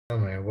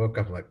I woke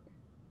up like,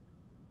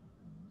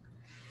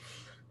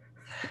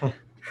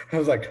 I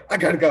was like, I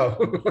gotta go.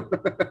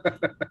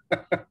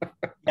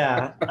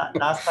 Yeah,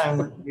 last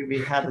time we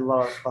had a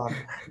lot of fun.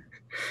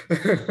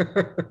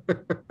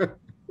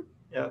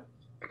 Yeah.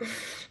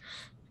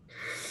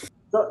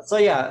 So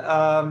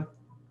yeah,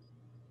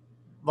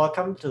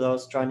 welcome to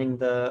those joining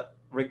the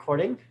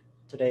recording.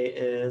 Today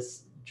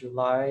is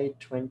July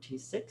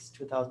 26,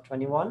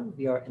 2021.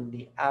 We are in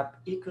the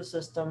app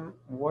ecosystem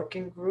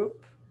working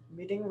group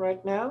meeting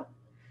right now.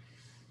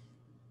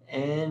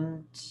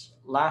 And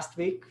last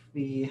week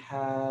we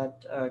had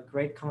a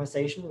great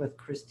conversation with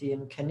Christy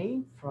and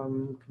Kenny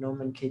from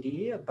GNOME and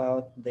KDE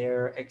about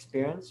their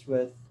experience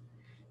with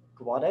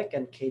Guadec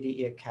and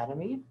KDE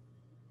Academy.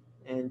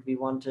 And we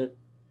wanted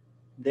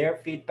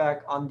their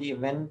feedback on the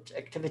event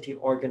activity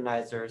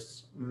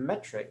organizers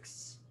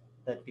metrics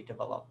that we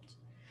developed.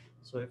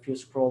 So if you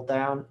scroll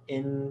down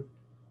in,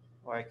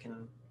 or I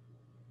can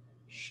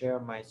share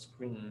my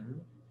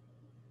screen.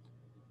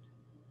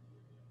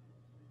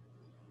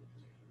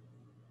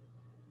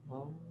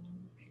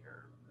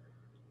 Here.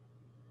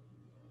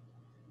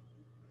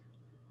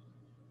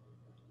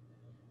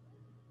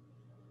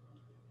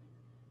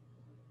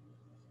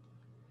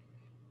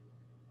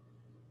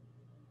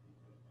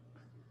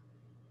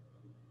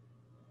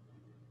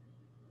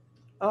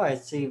 Oh, I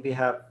see we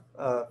have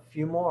a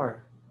few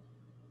more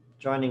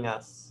joining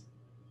us.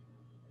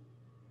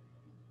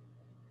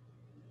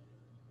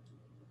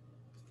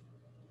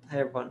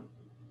 Hey everyone.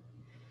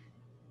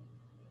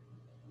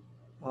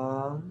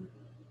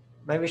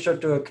 Maybe we should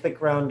do a quick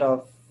round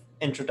of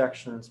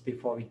introductions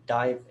before we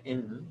dive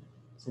in,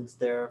 since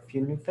there are a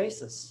few new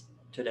faces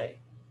today.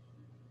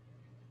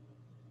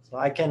 So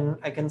I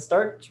can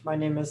start. My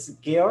name is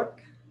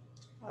Georg.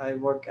 I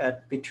work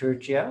at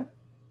Biturgia.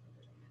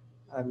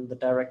 I'm the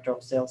director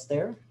of sales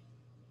there.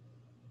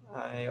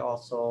 I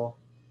also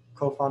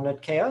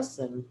co-founded CHAOSS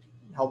and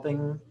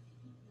helping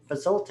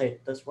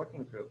facilitate this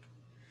working group.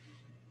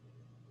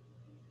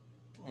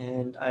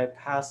 And I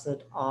pass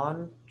it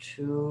on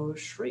to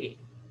Shri.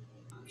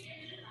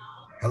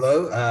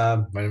 Hello,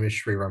 my name is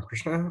Sri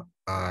Ramakrishna.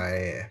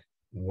 I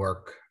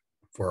work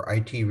for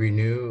IT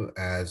Renew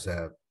as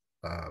a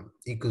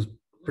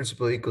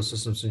principal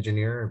ecosystems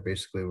engineer.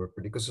 Basically, work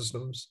with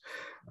ecosystems,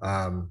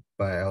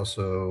 but I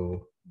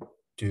also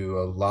do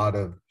a lot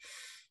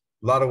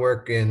of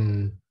work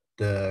in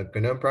the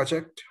GNOME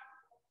project,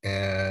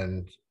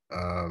 and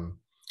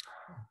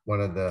one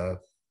of the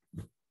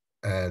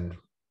and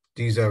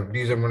these are I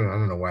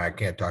don't know why I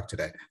can't talk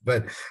today,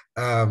 but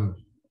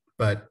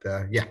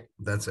yeah,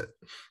 that's it.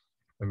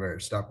 I'm going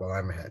to stop while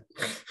I'm ahead.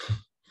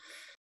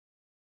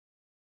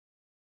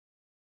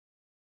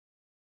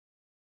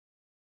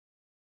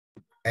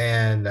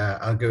 And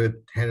I'll hand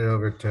it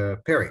over to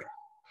Perry.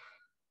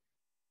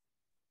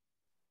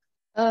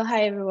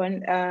 Hi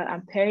everyone,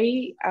 I'm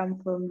Perry.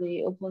 I'm from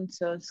the Open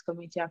Source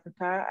Community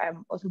Africa.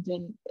 I'm also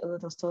doing a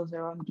lot of stuff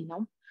around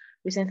GNOME.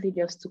 Recently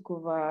just took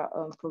over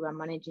program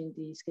managing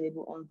the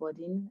scalable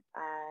onboarding,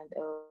 and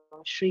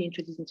Shri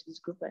introduced me to this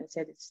group and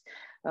said it's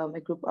a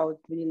group I would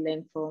really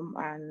learn from,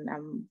 and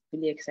I'm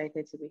really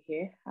excited to be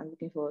here. I'm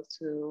looking forward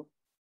to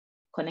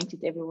connect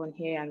with everyone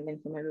here and learn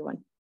from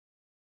everyone.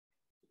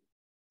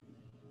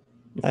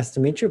 Nice to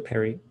meet you,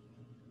 Perry.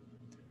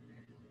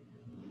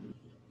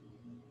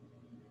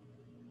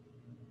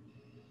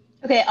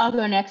 Okay, I'll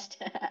go next.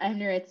 I'm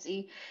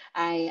Nuritzi.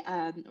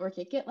 I work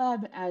at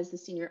GitLab as the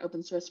Senior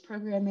Open Source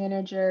Program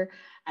Manager.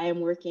 I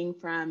am working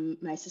from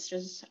my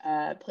sister's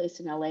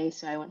place in LA,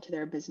 so I went to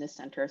their business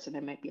center, so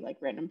there might be like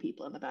random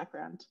people in the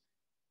background.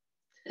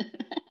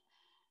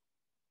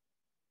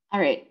 All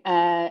right,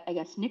 I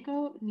guess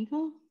Nico, do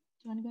you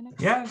want to go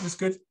next? Yeah, that's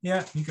good.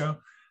 Yeah, Nico.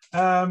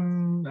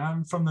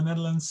 I'm from the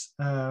Netherlands,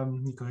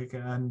 Nico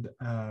Hikke, and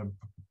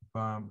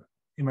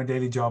in my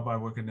daily job, I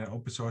work in the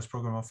open source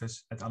program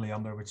office at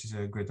Alliander, which is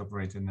a grid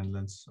operator in the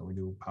Netherlands. So we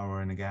do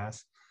power and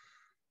gas.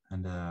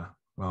 And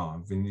well,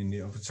 I've been in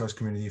the open source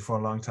community for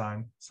a long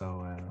time.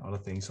 So other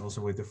things also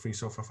with the Free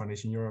Software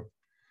Foundation Europe.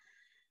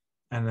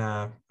 And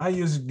I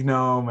use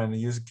GNOME and I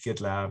use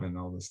GitLab and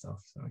all this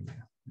stuff. So yeah,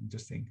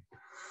 interesting.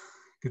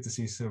 Good to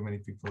see so many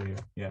people here.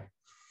 Yeah.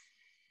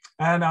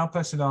 And I'll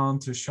pass it on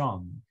to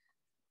Sean.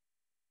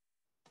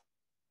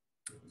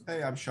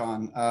 Hey, I'm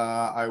Sean.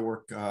 I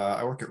work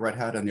at Red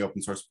Hat in the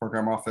open source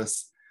program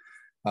office,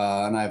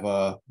 and I have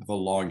a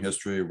long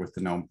history with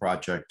the GNOME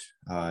project,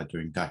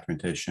 doing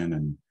documentation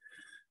and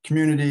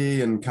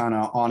community and kind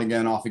of on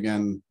again, off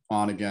again,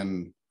 on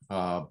again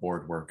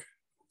board work.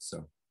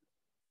 So,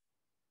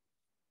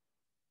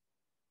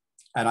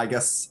 and I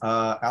guess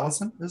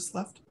Allison is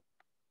left.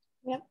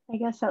 Yep, I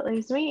guess that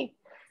leaves me.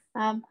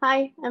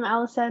 Hi, I'm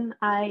Allison.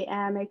 I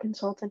am a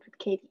consultant with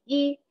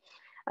KDE.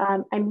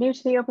 I'm new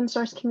to the open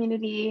source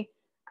community.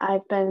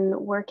 I've been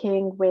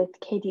working with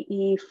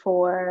KDE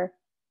for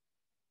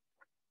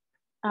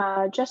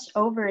just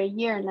over a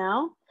year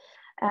now.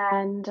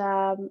 And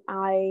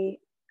I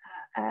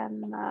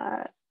am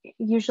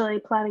usually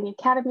planning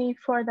Academy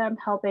for them,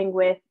 helping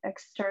with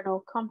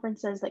external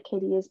conferences that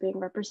KDE is being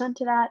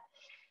represented at,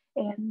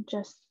 and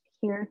just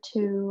here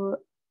to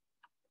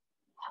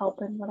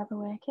help in whatever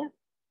way I can.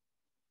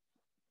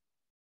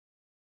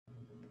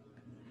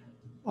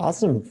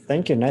 Awesome.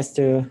 Thank you. Nice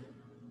to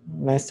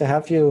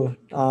have you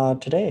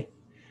today.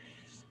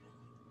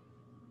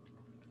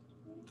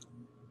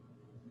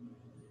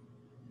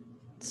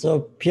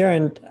 So Pierre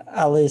and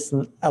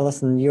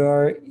Allison,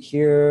 you're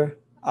here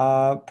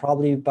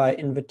probably by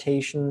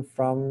invitation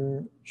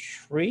from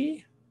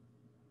Shri?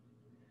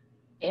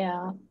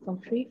 Yeah, from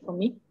free for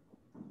me.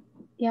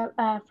 Yeah,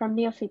 from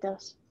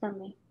Neophytos, from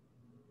me.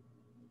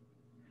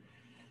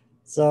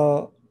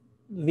 So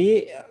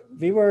we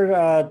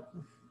were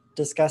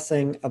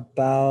discussing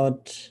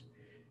about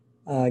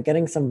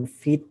getting some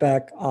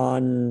feedback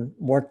on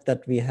work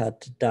that we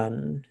had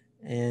done,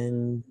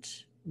 and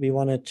we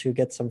wanted to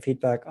get some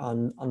feedback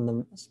on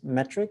the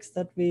metrics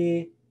that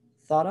we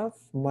thought of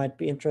might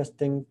be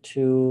interesting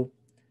to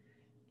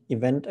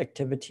event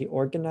activity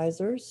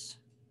organizers.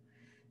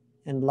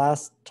 And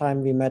last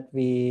time we met,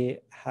 we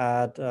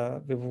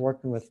were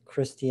working with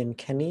Christy and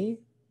Kenny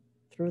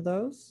through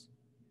those.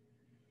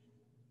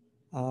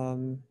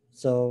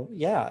 So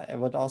yeah, I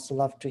would also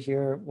love to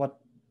hear what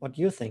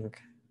you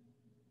think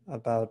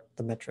about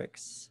the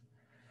metrics.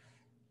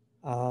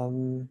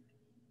 Absolutely.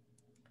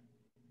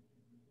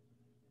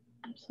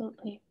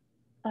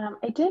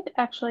 I did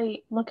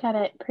actually look at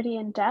it pretty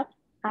in depth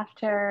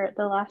after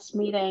the last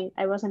meeting.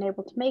 I wasn't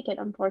able to make it,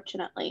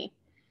 unfortunately.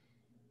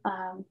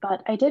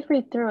 But I did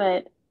read through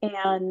it,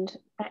 and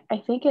I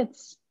think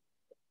it's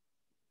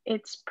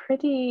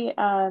pretty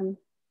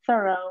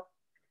thorough.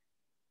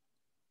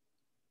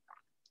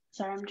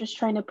 Sorry, I'm just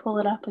trying to pull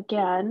it up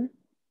again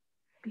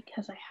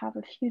because I have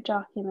a few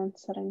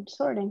documents that I'm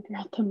sorting through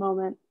at the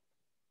moment.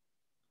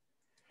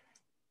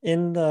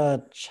 In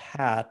the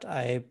chat,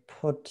 I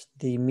put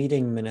the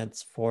meeting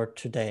minutes for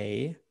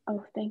today.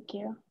 Oh, thank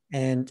you.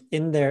 And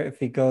in there,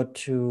 if we go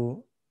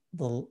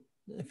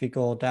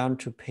down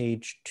to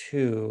page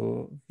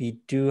 2, we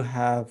do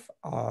have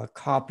a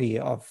copy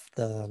of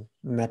the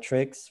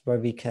metrics where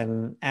we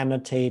can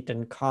annotate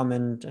and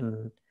comment,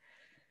 and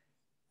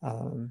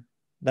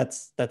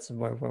that's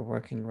where we're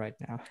working right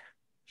now.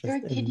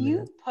 Jared, could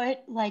you put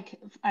like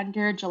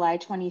under July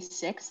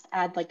 26th,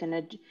 add like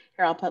here,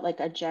 I'll put like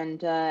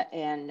agenda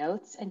and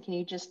notes, and can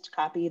you just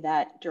copy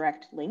that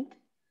direct link?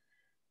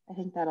 I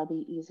think that'll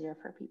be easier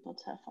for people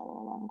to follow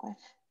along with.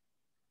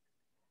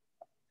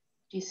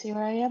 Do you see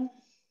where I am?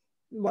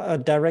 A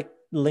direct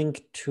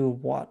link to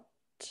what?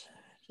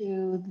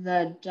 To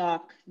the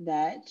doc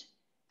that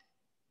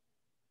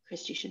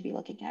Christy should be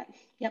looking at.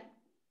 Yep.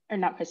 Or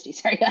not Christy,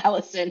 sorry,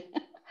 Allison.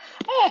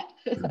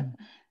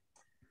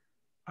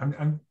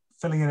 I'm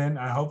filling it in.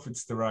 I hope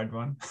it's the right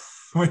one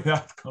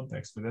without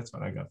context, but that's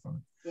what I got from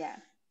it. Yeah.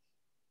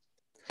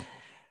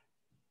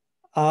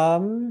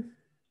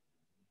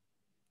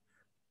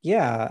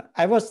 Yeah,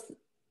 I was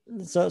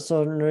so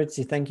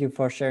Nuritzi, thank you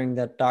for sharing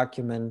that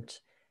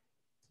document.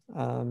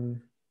 Last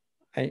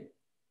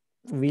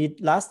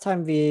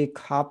time we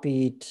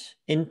copied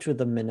into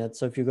the minutes.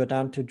 So if you go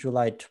down to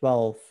July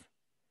 12th,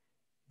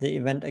 the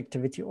event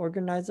activity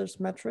organizers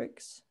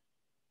metrics.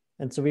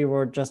 And so we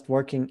were just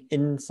working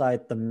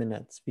inside the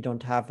minutes. We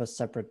don't have a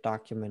separate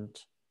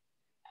document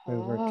where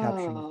we're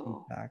capturing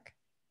feedback.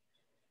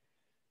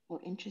 Oh,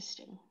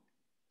 interesting.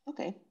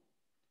 Okay.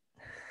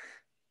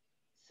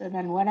 So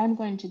then what I'm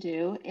going to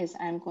do is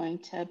I'm going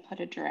to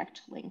put a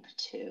direct link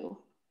to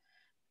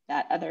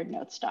that other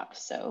notes doc.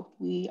 So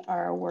we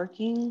are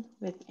working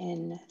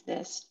within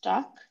this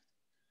doc.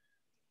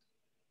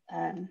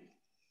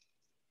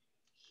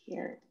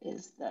 Here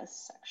is the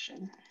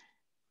section.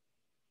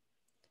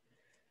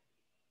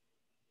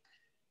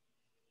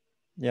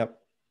 Yep.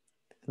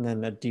 And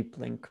then a deep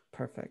link.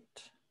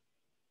 Perfect.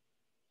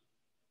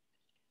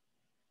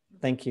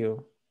 Thank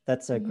you.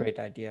 That's a great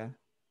idea.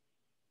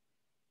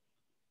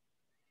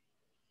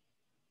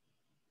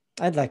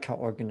 I like how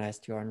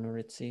organized you are,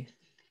 Nuritzi.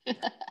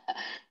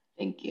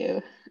 Thank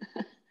you.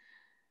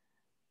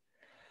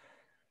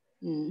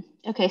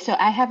 Okay, so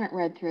I haven't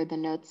read through the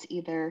notes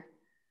either.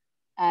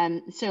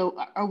 So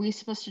are we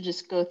supposed to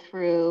just go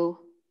through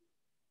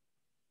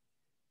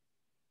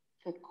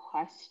the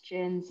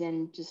questions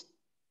and just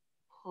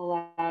pull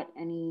out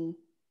any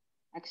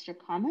extra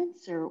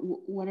comments, or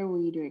what are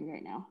we doing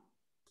right now?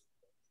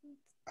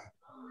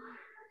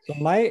 So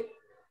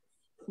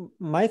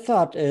my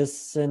thought is,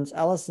 since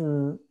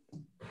Allison,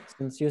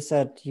 since you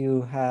said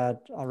you had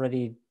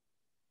already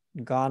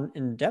gone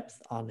in depth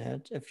on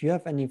it, if you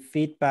have any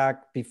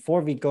feedback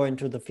before we go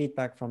into the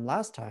feedback from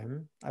last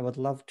time, I would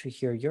love to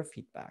hear your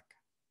feedback.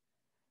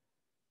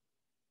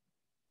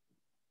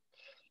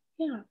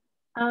 Yeah,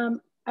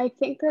 I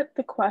think that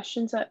the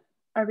questions that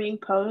are being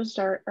posed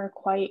are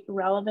quite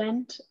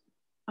relevant.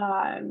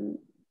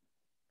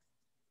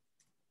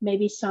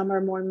 Maybe some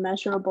are more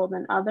measurable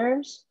than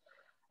others.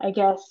 I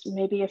guess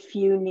maybe a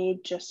few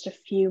need just a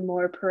few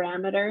more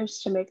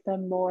parameters to make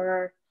them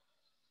more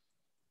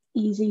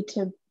easy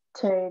to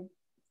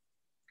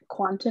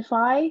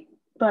quantify.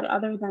 But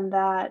other than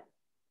that,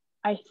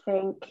 I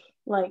think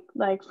like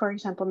for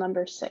example,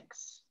 number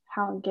 6,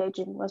 how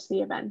engaging was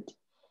the event?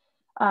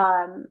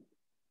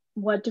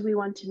 What do we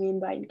want to mean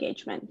by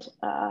engagement?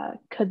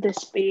 Could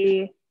this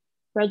be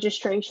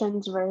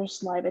registrations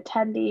versus live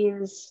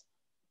attendees?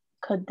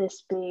 Could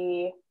this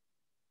be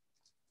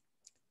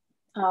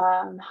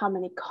how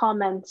many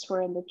comments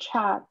were in the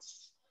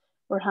chats,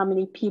 or how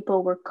many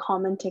people were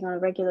commenting on a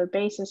regular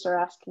basis or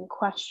asking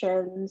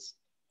questions?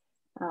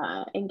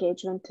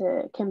 Engagement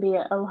can be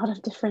a lot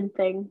of different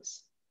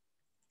things.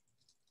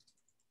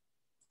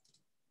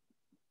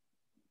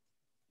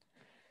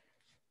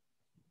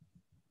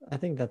 I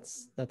think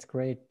that's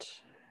great.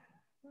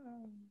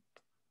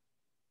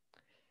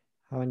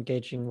 How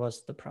engaging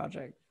was the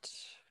project?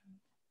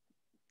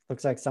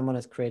 Looks like someone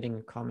is creating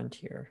a comment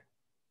here.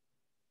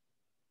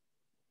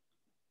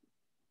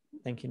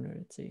 Thank you,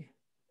 Nuritzi.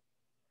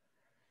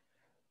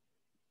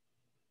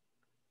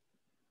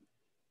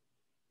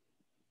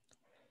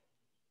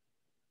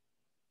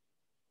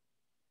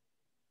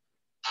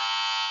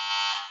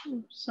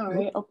 Oh,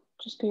 sorry, I'll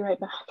just be right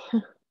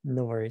back.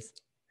 No worries.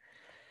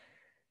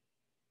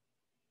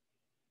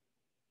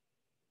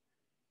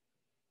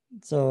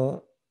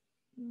 So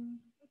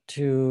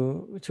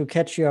to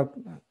catch you up,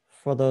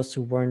 for those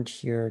who weren't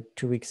here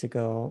 2 weeks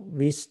ago,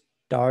 we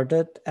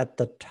started at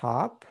the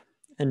top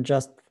and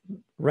just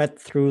read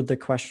through the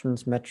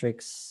questions,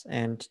 metrics,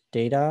 and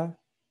data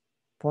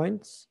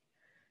points.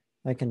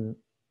 I can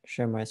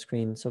share my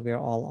screen so we're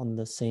all on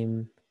the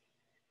same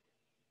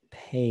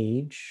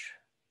page,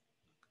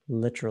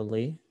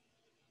 literally.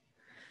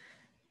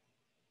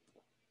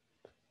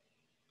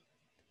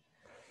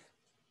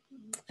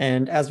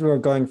 And as we were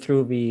going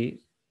through, we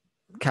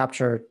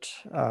captured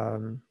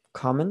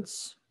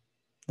comments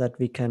that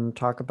we can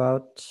talk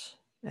about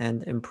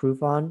and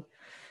improve on.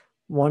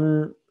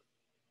 One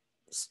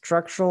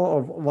structural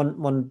or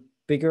one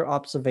bigger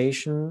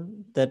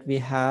observation that we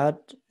had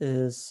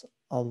is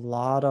a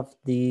lot of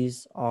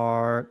these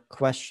are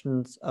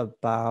questions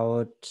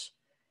about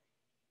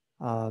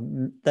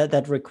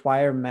that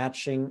require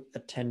matching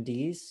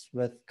attendees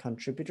with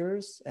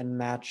contributors and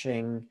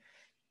matching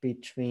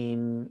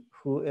between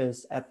who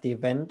is at the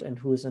event and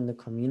who is in the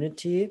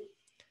community,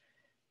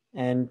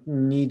 and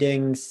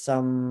needing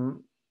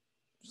some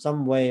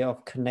way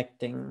of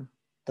connecting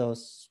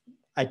those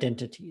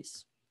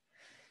identities.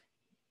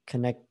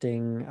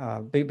 Connecting,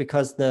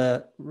 because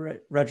the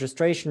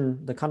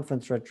registration, the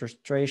conference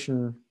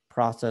registration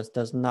process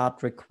does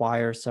not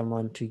require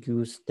someone to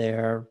use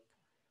their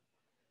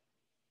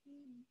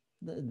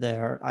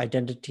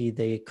identity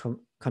they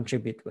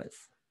contribute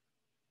with.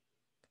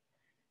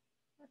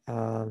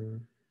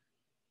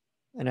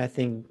 And I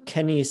think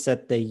Kenny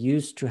said they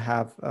used to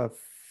have a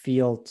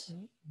field,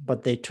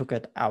 but they took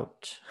it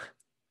out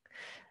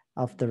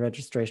of the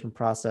registration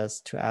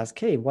process to ask,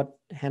 hey, what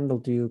handle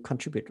do you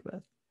contribute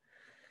with?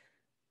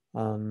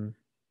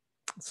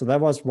 So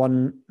that was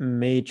one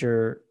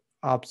major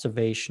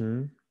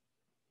observation.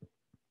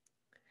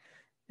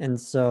 And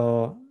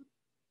so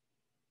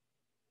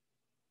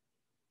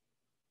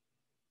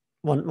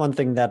one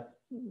thing that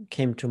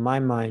came to my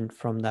mind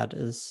from that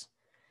is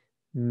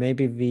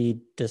maybe we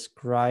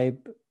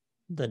describe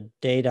the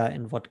data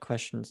and what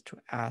questions to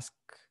ask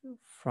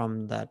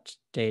from that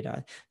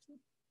data.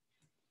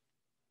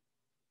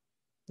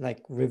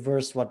 Like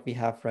reverse what we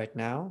have right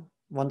now.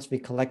 Once we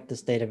collect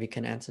this data, we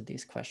can answer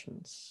these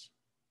questions.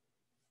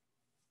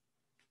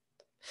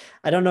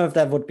 I don't know if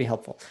that would be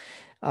helpful.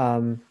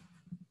 The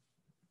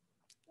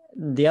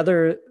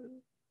other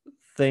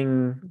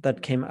thing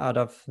that came out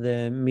of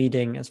the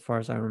meeting, as far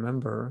as I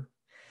remember,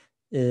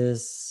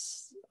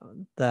 is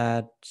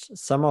that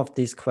some of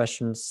these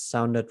questions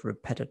sounded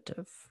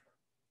repetitive,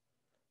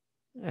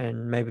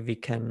 and maybe we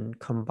can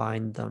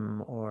combine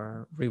them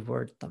or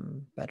reword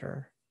them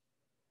better.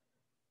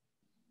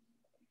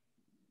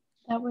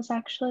 That was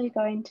actually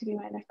going to be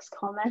my next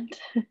comment.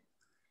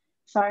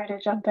 Sorry to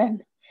jump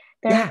in.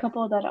 There are a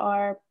couple that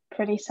are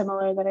pretty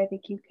similar that I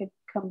think you could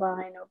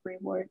combine or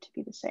reword to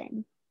be the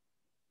same.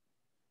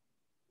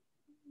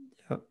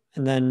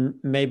 And then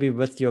maybe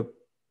with your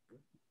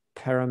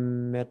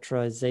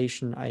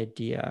parameterization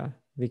idea,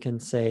 we can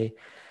say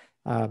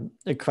a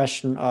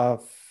question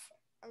of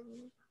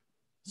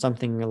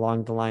something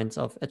along the lines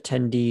of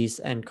attendees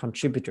and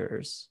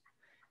contributors,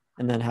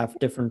 and then have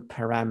different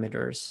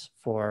parameters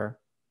for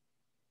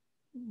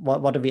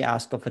what do we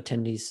ask of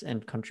attendees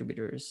and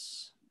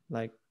contributors?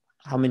 Like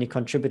how many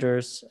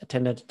contributors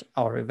attended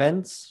our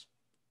events,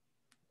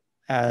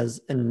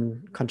 as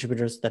in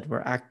contributors that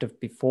were active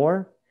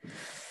before?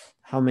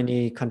 How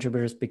many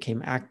contributors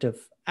became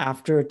active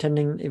after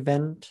attending the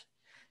event?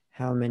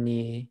 How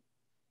many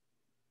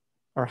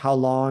or how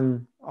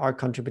long are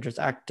contributors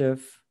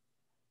active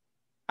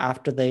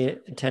after they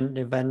attend an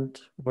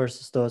event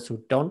versus those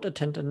who don't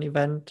attend an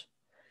event?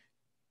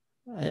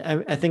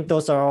 I think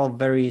those are all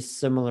very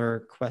similar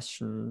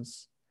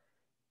questions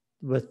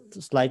with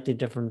slightly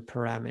different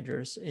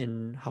parameters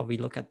in how we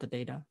look at the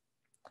data.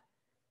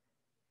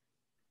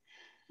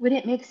 Would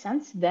it make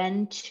sense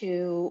then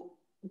to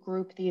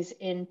group these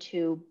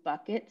into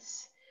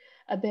buckets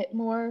a bit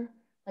more?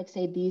 like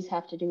say these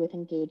have to do with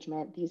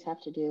engagement, these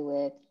have to do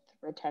with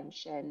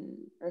retention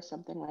or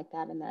something like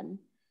that, and then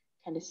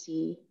kind of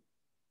see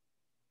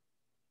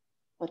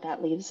what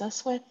that leaves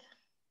us with.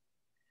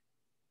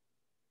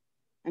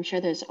 I'm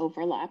sure there's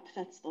overlap.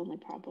 That's the only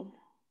problem.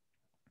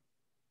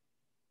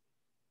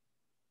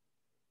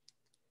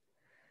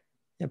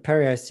 Yeah,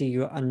 Perry, I see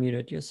you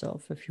unmuted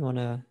yourself. If you want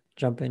to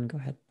jump in, go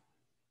ahead.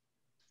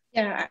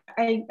 Yeah,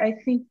 I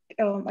think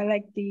I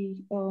like the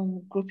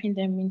grouping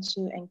them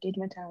into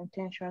engagement and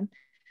retention.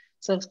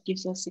 So it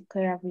gives us a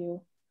clearer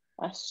view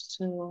as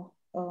to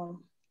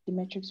the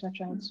metrics we're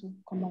trying to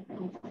come up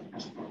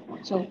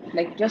with. So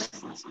like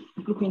just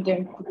grouping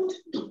them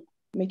could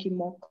make it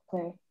more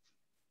clear.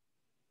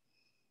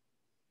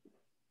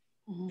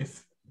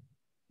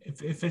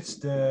 If it's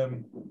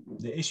the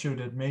issue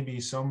that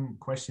maybe some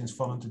questions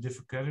fall into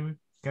different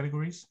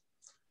categories,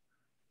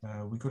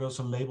 we could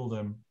also label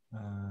them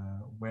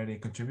where they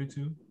contribute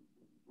to.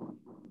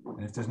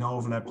 And if there's no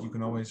overlap, you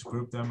can always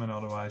group them, and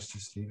otherwise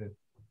just leave it.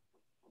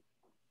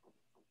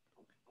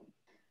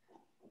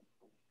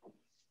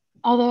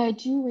 Although I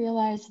do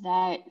realize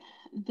that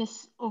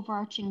this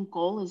overarching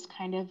goal is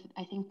kind of,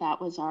 I think that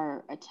was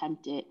our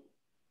attempt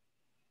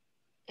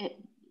at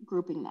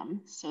grouping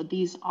them. So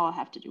these all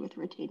have to do with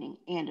retaining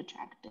and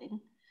attracting.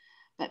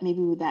 But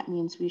maybe that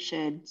means we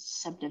should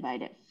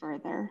subdivide it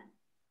further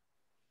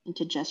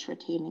into just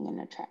retaining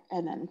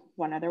and then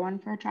one other one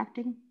for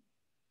attracting.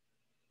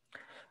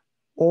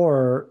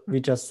 Or we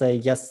just say,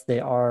 yes, they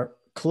are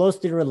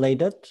closely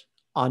related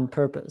on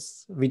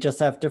purpose. We just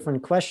have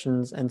different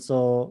questions. And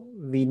so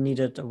we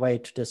needed a way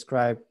to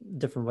describe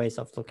different ways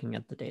of looking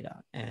at the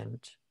data. And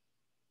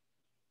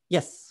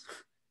yes,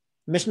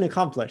 mission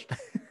accomplished.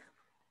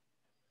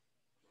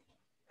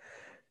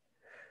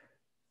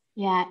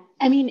 Yeah,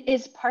 I mean,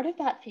 is part of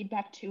that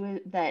feedback too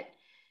that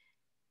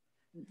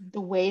the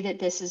way that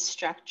this is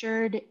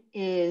structured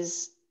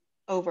is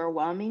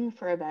overwhelming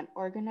for event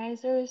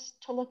organizers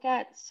to look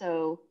at?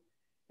 So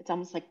it's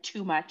almost like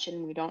too much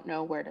and we don't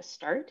know where to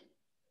start.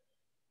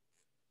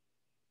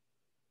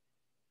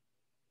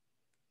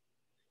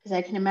 Because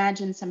I can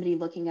imagine somebody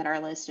looking at our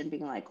list and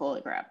being like,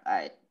 holy crap,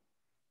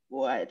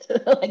 what?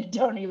 Like,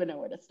 don't even know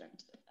where to start.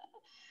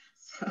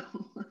 So,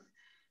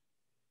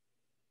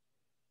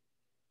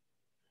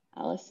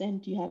 Allison,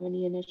 do you have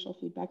any initial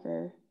feedback,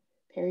 or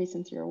Perry,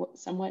 since you're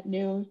somewhat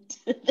new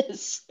to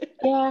this?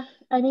 Yeah,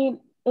 I mean,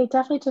 it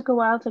definitely took a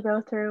while to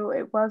go through.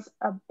 It was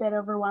a bit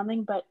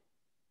overwhelming, but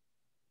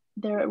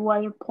there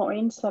were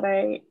points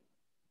that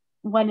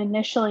when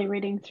initially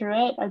reading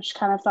through it, I just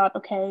kind of thought,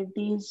 okay,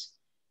 these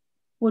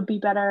would be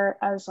better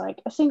as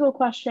like a single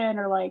question,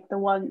 or like the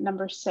one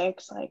number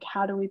 6, like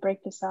how do we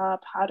break this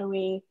up? How do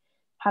we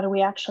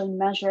actually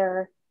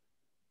measure?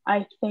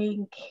 I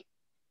think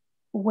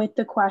with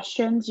the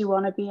questions, you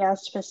want to be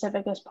as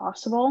specific as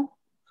possible,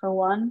 for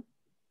one.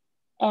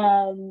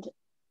 And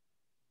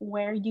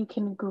where you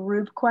can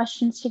group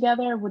questions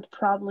together would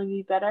probably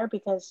be better,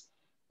 because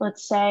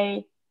let's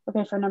say,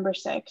 okay, for number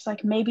 6,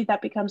 like maybe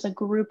that becomes a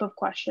group of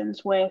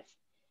questions with,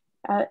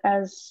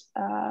 as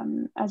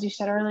you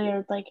said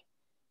earlier, like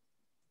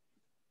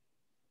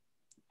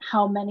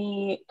how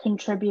many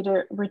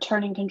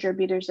returning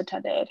contributors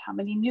attended, how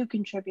many new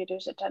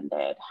contributors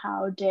attended,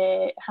 how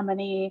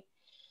many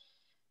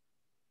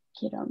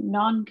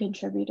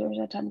non-contributors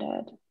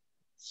attended.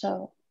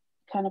 So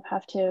kind of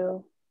have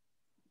to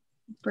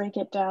break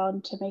it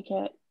down to make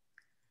it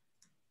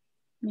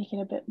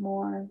a bit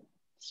more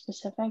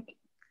specific.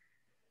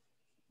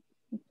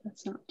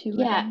 That's not too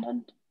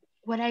redundant.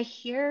 What I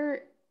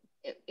hear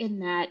in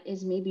that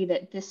is maybe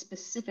that this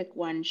specific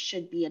one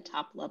should be a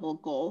top level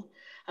goal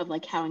of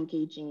like how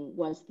engaging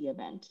was the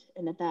event,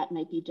 and that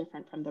might be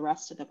different from the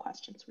rest of the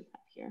questions we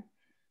have here.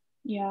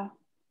 Yeah.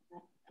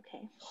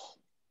 Okay.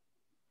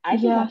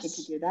 I'd be happy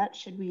to do that.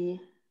 Should we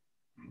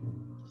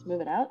just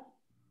move it out?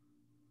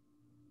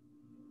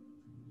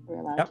 We're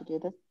allowed to do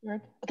this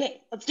work?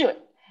 Okay, let's do it.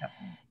 Yep.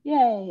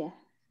 Yay.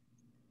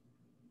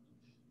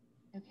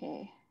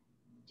 Okay.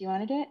 Do you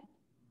want to do it?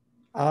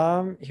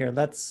 Here,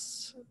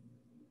 let's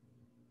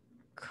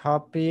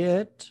copy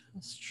it,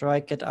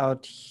 strike it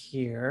out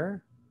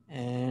here,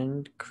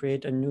 and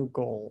create a new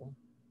goal.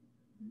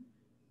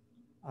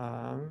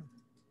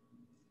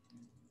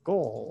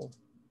 Goal.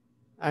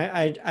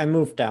 I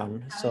moved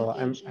down,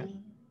 so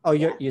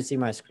you see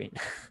my screen.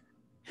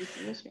 You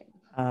see your screen.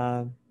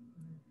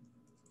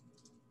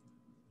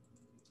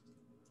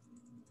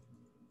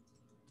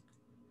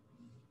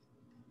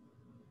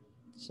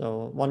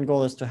 So one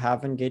goal is to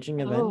have engaging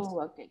events.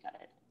 Oh, okay, got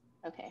it.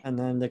 Okay. And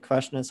then the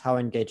question is how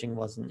engaging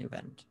was an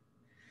event.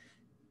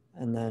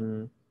 And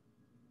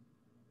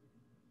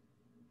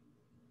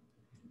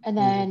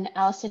then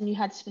Allison, you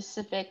had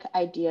specific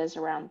ideas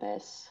around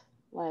this,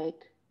 like.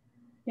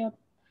 Yep.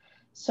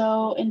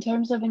 So in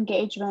terms of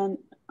engagement,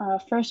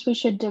 first we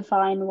should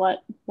define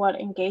what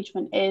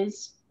engagement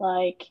is.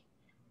 Like,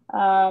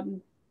 are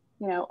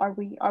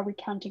we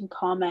counting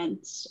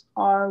comments?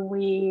 Are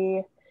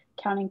we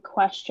counting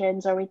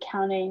questions? Are we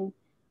counting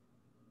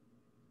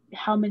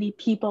how many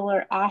people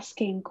are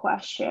asking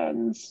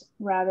questions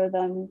rather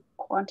than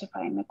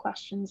quantifying the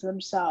questions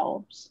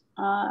themselves.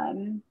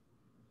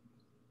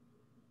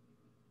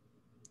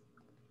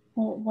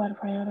 What were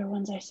the other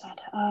ones I said?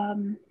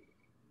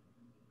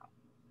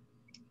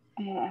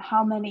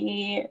 How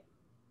many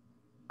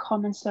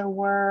comments there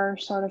were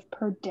sort of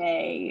per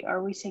day?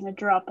 Are we seeing a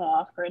drop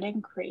off or an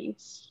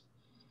increase?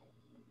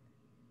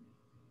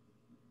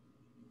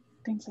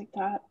 Things like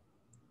that.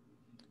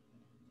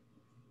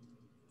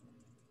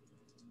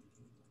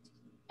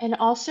 And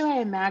also,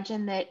 I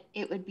imagine that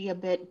it would be a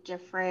bit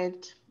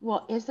different.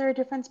 Well, is there a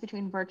difference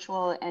between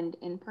virtual and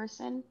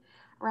in-person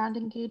around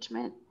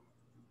engagement?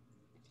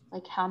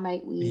 Like, how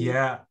might we?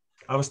 Yeah,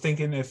 I was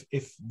thinking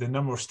if the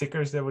number of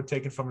stickers that were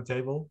taken from the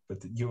table,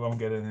 but you won't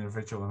get it in a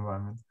virtual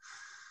environment.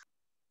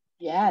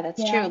 Yeah,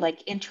 that's true.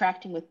 Like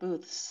interacting with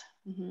booths.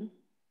 Mm-hmm.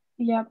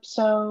 Yep.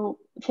 So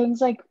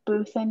things like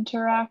booth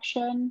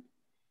interaction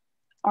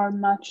are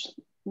much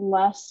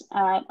less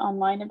at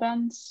online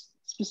events,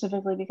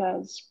 specifically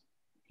because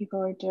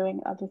people are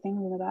doing other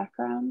things in the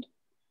background.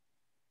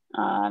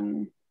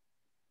 I'm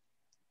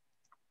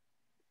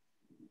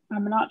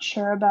not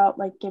sure about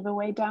like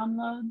giveaway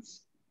downloads,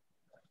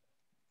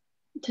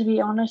 to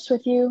be honest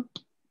with you.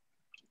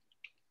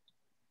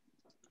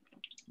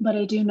 But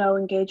I do know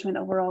engagement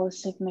overall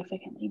is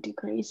significantly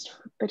decreased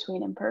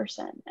between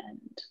in-person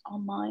and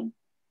online.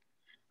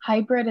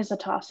 Hybrid is a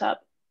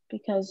toss-up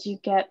because you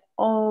get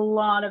a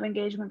lot of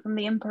engagement from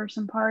the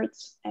in-person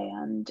parts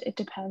and it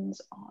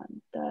depends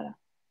on the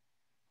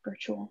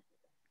virtual.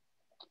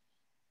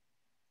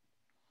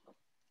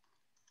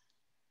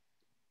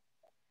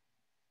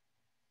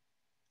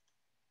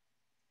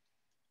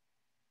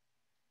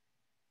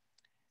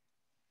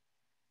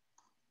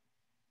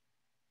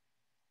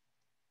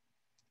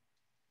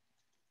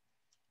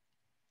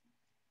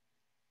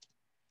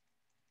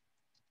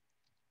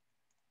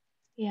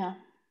 Yeah.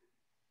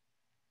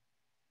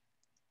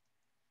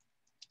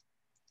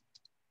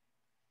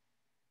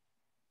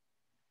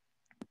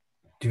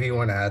 Do you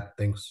want to add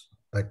things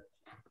like, at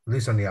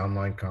least on the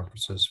online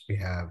conferences, we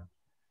have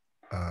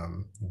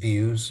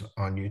views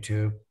on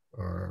YouTube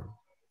or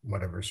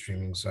whatever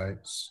streaming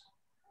sites?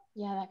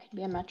 Yeah, that could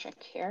be a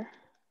metric here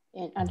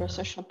under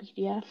social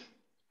media.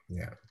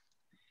 Yeah.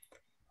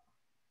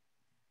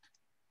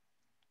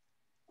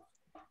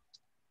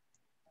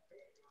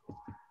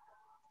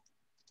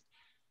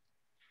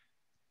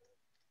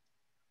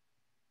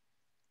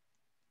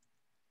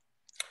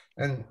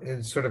 And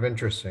it's sort of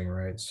interesting,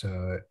 right?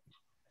 So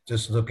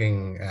just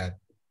looking at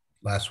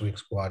last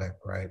week's Guadec,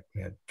 right?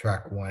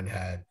 Track 1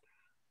 had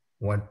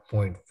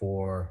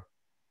 1.4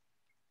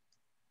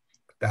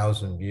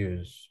 thousand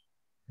views,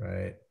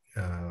 right?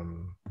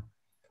 And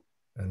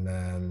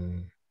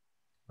then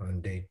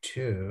on day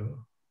 2,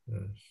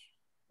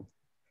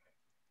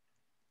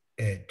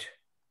 it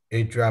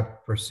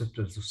dropped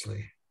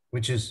precipitously,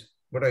 which is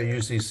what I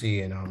usually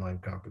see in online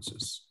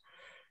conferences.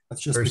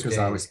 That's just because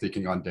I was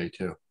speaking on day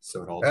 2,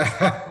 so it all just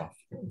dropped off.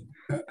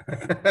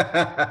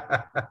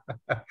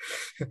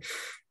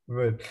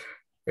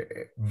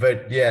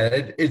 but yeah,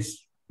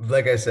 it's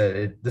like I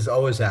said, this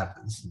always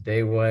happens.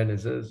 Day 1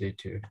 is day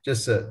 2.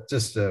 Just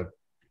a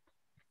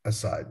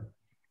aside.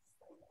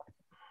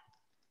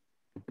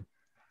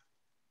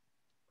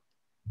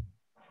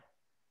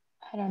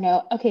 I don't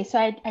know. Okay, so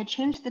I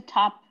changed the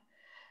top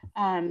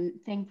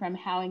thing from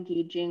how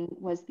engaging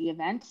was the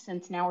event,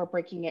 since now we're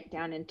breaking it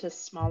down into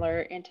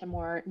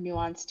more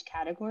nuanced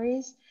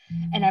categories.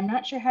 And I'm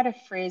not sure how to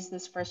phrase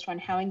this first one,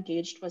 how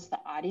engaged was the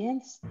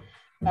audience,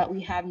 but we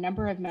have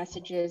number of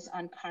messages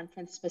on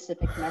conference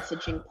specific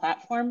messaging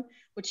platform,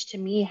 which to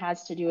me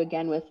has to do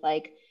again with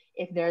like,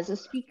 if there's a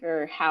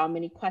speaker, how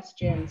many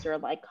questions or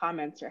like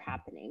comments are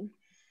happening.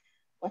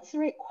 What's the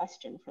right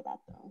question for that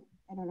though?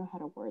 I don't know how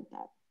to word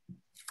that.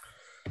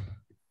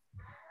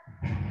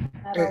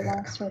 At a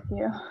loss with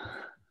you.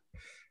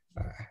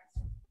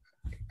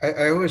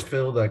 I always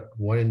feel like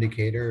one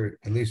indicator,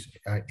 at least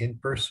in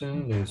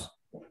person, is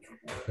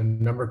the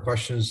number of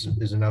questions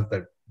is enough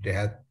that they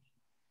had,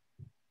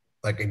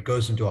 like it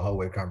goes into a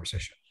hallway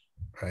conversation,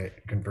 right?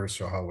 It converts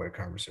to a hallway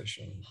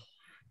conversation.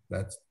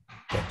 That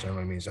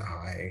generally means a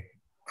high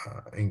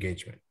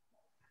engagement.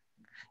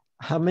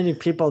 How many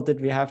people did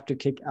we have to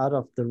kick out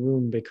of the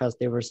room because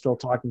they were still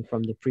talking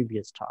from the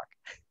previous talk?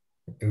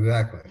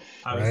 Exactly.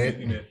 I was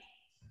thinking it.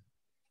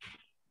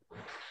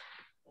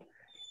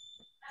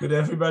 Did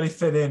everybody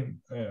fit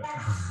in?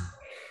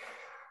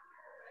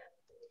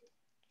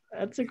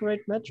 That's a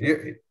great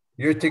metric.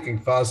 You're taking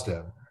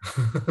FOSDEM.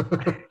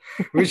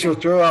 We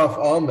should throw off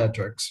all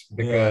metrics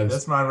because yeah,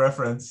 that's my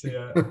reference.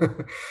 Yeah.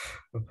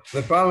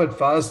 The problem with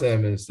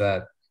FOSDEM is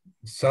that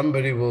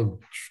somebody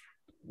will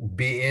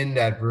be in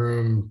that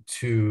room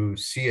to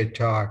see a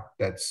talk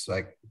that's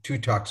like 2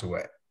 talks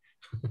away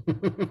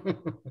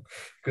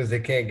because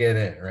they can't get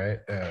in, right?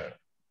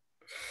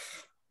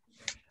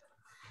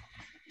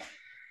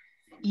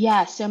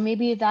 Yeah, so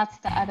maybe that's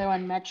the other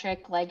one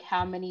metric, like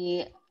how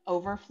many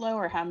overflow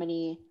or how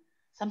many,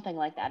 something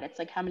like that. It's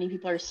like how many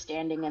people are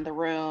standing in the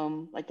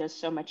room, like there's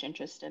so much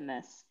interest in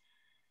this.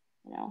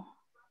 you know,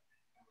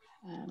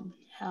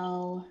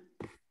 how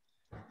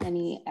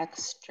many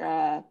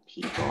extra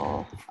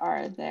people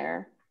are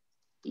there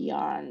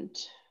beyond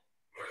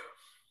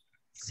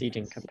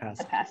seating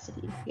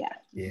capacity. Yeah.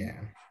 Yeah.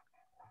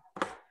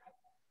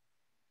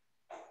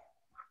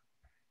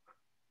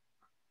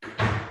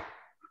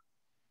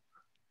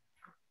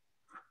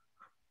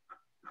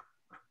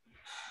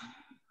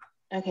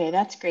 Okay,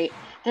 that's great.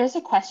 There's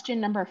a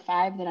question number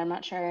 5 that I'm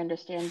not sure I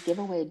understand.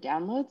 Giveaway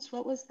downloads,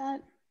 what was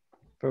that?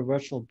 For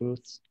virtual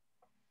booths.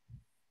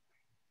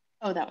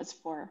 Oh, that was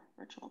for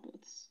virtual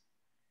booths.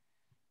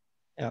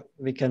 Yeah,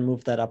 we can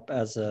move that up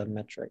as a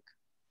metric.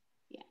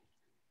 Yeah,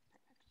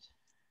 perfect.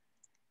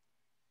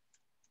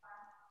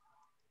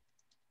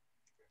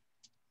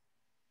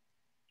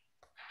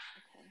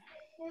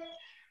 Okay.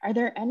 Are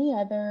there any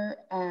other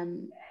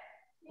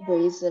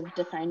ways of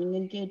defining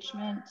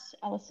engagement,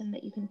 Allison,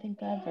 that you can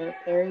think of, or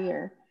Perry,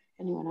 or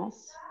anyone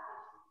else?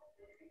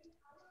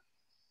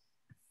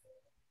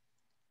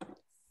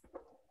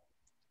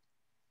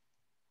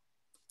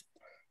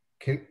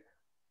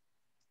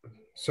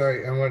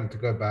 Sorry, I wanted to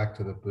go back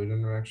to the boot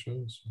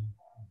interactions.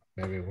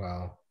 Maybe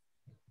while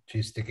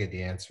she's thinking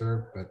the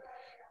answer, but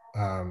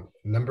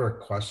number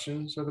of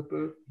questions of the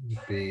boot would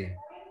be,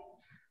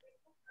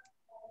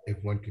 if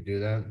one could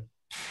do that,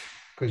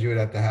 because you would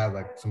have to have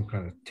like some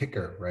kind of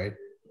ticker, right?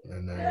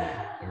 And then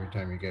every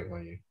time you get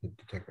one, you hit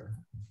the ticker.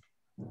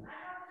 I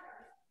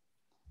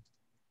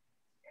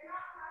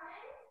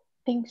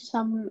think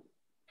some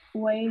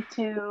way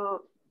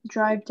to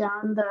drive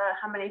down the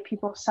how many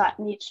people sat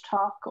in each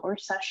talk or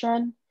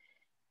session.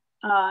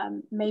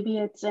 Maybe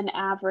it's an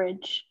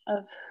average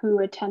of who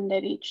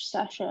attended each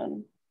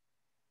session.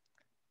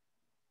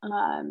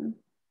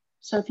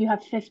 So if you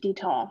have 50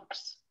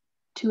 talks,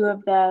 2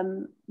 of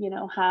them,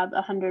 have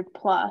 100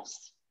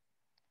 plus,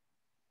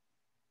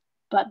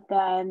 but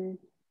then,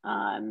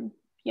 the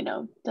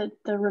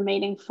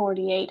remaining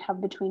 48 have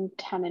between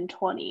 10 and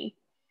 20.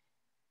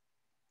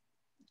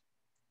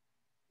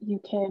 You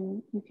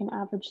can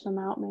average them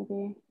out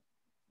maybe.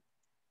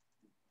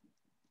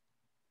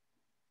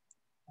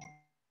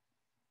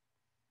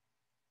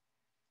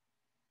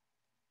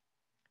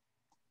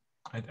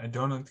 I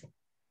don't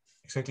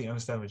exactly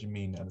understand what you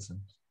mean, Alison.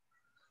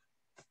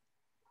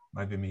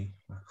 Might be me.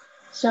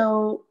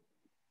 So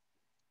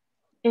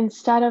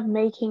instead of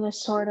making a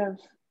sort of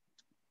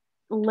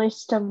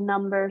list of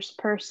numbers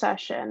per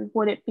session,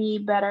 would it be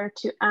better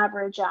to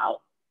average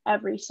out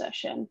every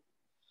session?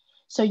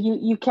 So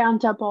you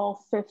count up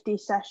all 50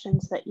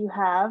 sessions that you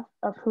have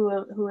of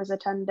who has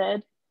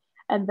attended,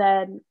 and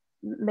then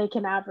make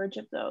an average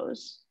of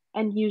those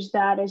and use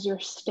that as your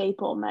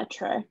staple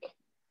metric.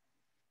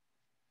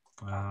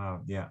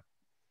 Yeah.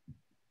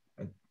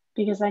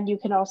 Because then you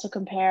can also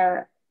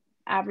compare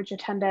average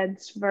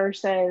attendance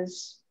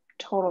versus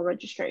total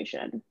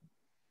registration.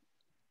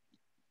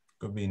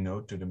 Could be a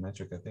note to the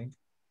metric, I think.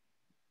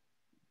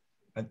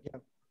 And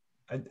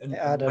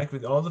Yeah, like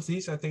with all of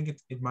these, I think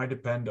it might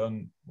depend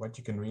on what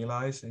you can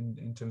realize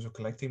in terms of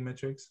collecting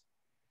metrics.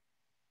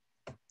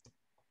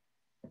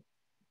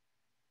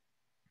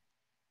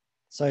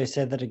 Sorry,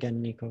 say that again,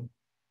 Nico.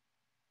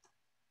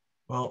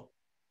 Well,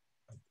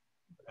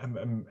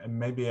 and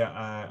maybe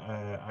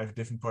I have a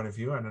different point of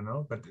view, I don't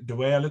know. But the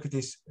way I look at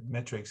these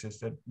metrics is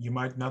that you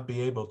might not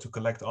be able to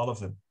collect all of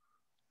them.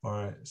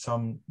 Or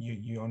some,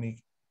 you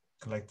only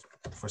collect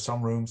for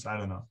some rooms, I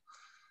don't know.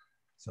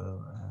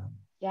 So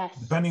yes,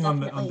 depending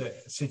definitely. on the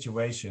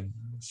situation,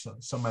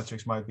 some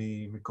metrics might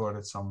be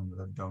recorded, some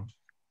that don't.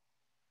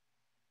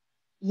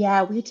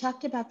 Yeah, we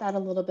talked about that a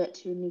little bit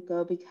too,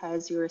 Nico,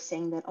 because you were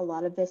saying that a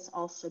lot of this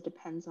also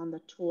depends on the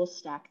tool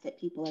stack that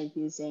people are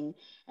using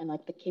and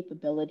like the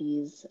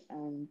capabilities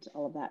and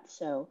all of that.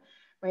 So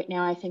right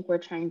now, I think we're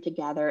trying to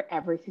gather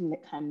everything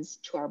that comes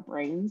to our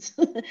brains.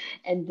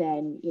 And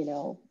then,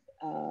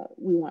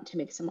 we want to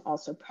make some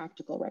also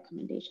practical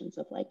recommendations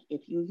of like,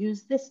 if you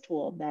use this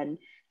tool, then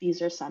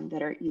these are some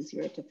that are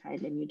easier to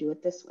find and you do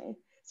it this way.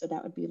 So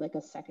that would be like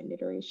a second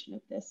iteration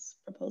of this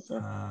proposal.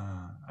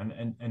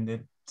 And in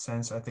that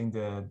sense, I think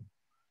the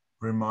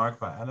remark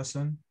by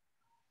Allison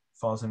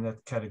falls in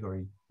that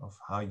category of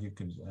how you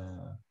could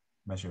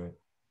measure it.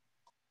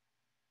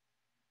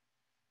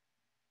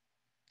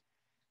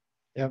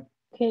 Yep.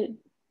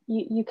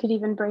 You could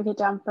even break it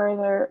down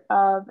further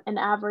of an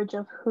average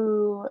of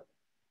who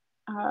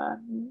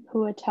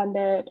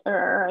attended,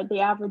 or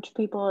the average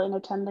people in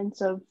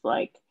attendance of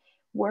like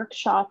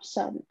workshops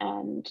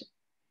and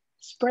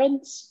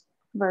sprints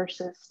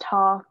versus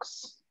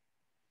talks.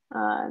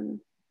 Could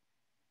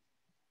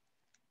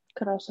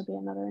also be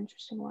another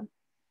interesting one.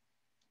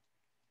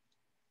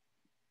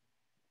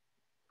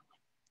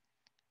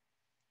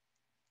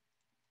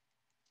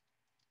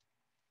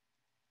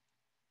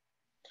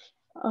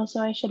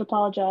 Also, I should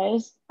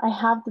apologize. I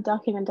have the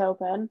document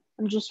open.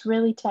 I'm just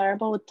really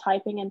terrible with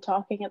typing and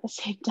talking at the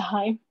same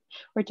time,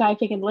 or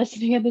typing and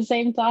listening at the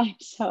same time.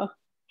 So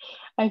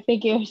I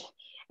figured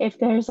if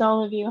there's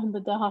all of you on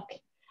the doc,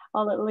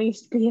 I'll at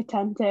least be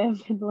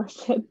attentive and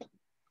listen.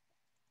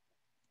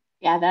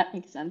 Yeah, that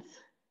makes sense.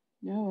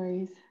 No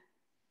worries.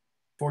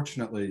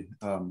 Fortunately,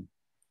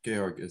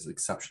 Georg is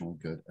exceptionally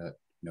good at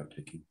note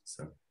taking.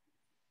 So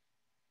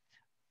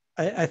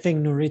I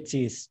think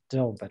Nuritzi is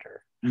still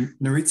better.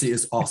 Nuritzi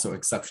is also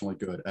exceptionally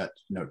good at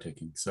note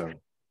taking. So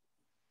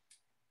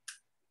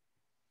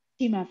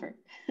Team effort.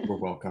 we're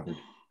well covered.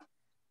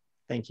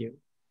 Thank you.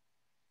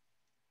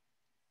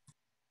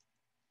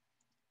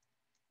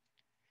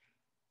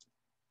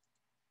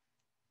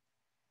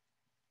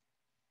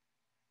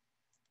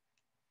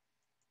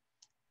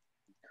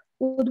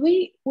 Would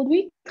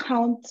we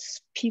count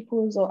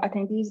people's or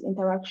attendees'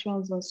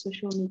 interactions on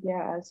social media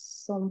as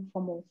some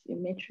form of a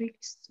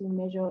metrics to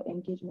measure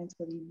engagement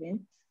for the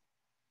event?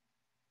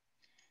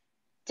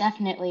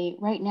 Definitely.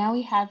 Right now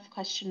we have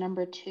question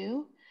number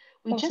 2.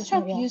 We just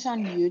have views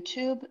on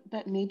YouTube,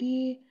 but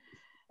maybe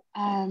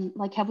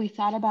like, have we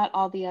thought about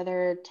all the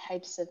other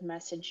types of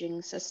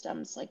messaging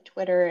systems like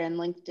Twitter and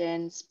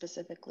LinkedIn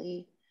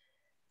specifically?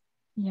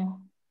 Yeah.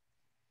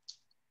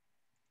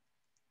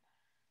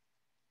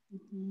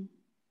 Mm-hmm.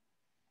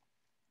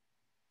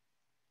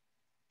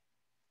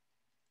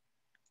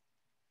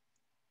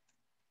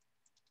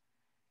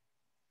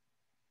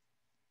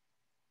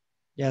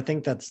 Yeah, I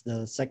think that's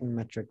the second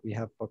metric we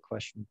have for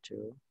question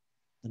 2,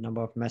 the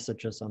number of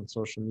messages on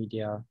social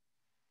media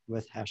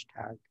with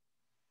hashtag.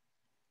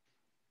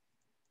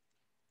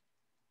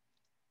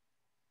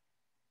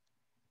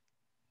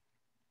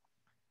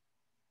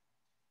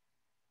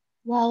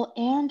 Well,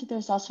 and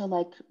there's also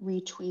like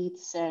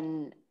retweets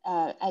and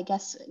I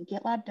guess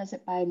GitLab does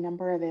it by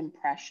number of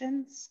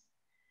impressions.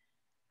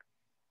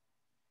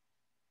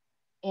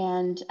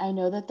 And I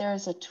know that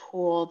there's a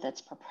tool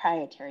that's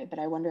proprietary, but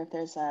I wonder if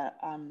there's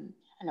an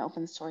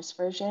open source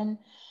version.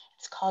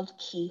 It's called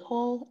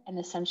Keyhole, and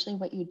essentially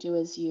what you do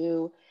is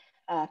you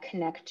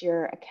connect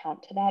your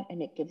account to that,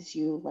 and it gives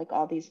you like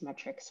all these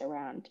metrics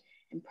around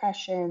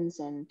impressions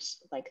and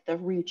like the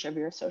reach of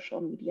your social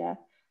media,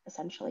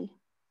 essentially.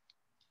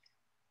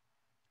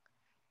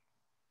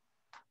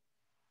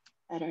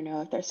 I don't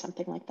know if there's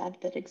something like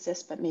that that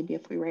exists, but maybe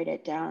if we write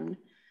it down,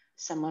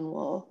 someone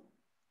will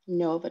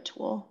know of a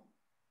tool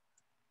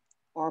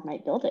or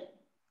might build it.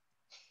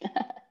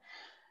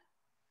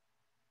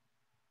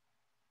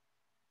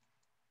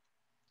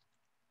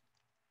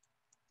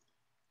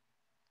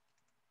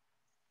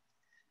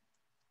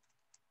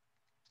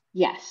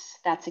 Yes,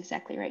 that's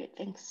exactly right.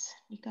 Thanks,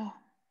 Nico.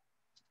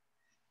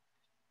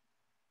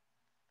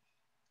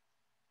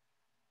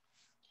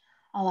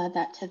 I'll add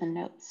that to the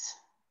notes.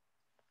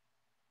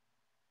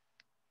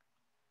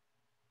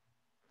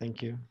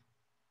 Thank you.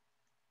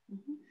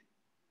 Mm-hmm.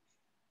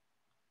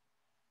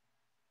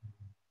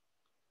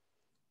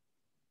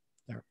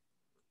 There.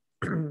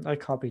 I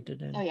copied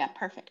it in. Oh yeah,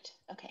 perfect.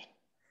 Okay.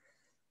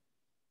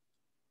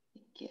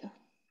 Thank you.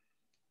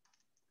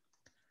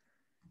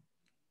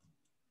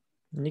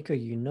 Nico,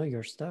 you know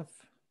your stuff.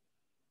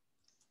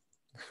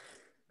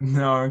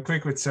 No, I'm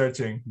quick with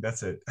searching.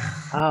 That's it.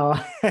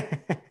 Oh.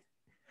 That's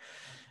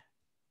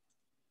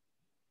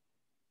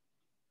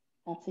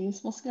a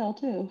useful skill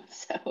too.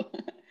 So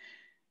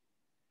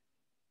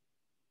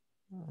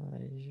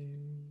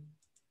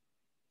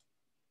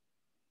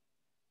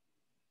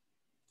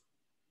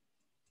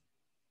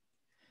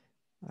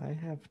I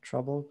have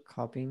trouble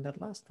copying that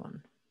last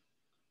one.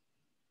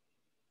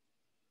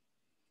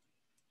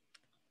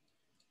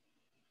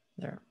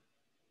 There.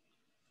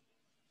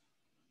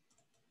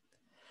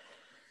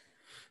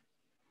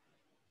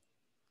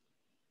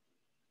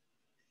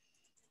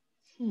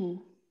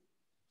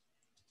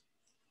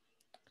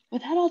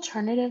 with that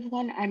alternative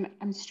one,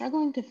 I'm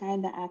struggling to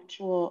find the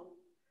actual.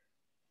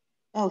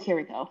 Oh, here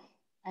we go.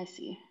 I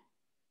see.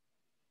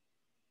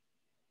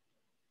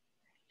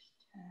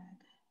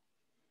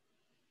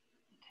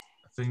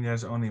 I think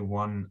there's only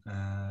one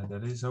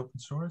that is open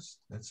source.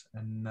 That's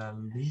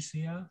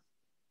Analysia.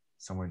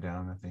 Somewhere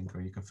down, I think,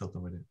 or you can filter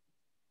with it.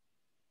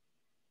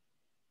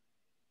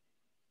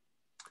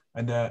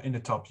 And in the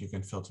top, you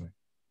can filter.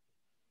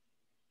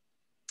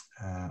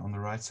 On the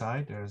right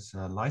side, there's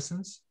a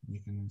license.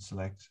 You can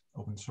select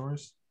open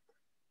source.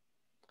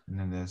 And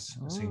then there's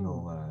a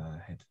single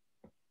hit.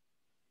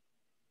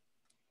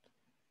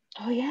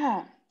 Oh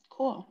yeah,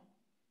 cool.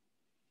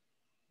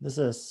 This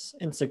is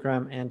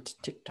Instagram and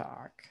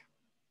TikTok.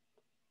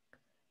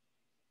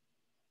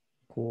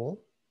 Cool.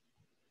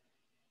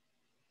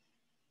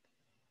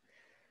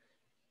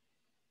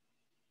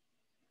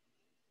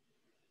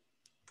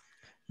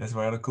 That's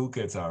where all the cool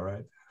kids are,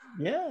 right?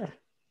 Yeah.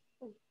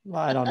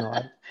 Well, I don't know.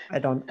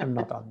 I'm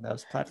not on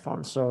those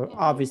platforms, so yeah,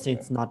 obviously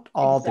it's not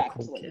all the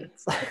cool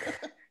kids.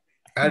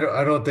 I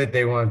don't think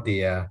they want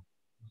the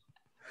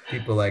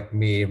people like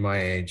me, my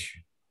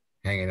age,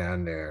 hanging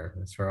out there.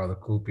 That's where all the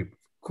cool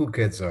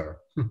kids are.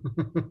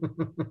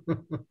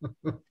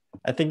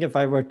 I think if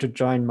I were to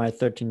join, my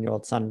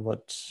 13-year-old son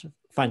would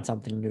find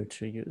something new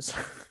to use.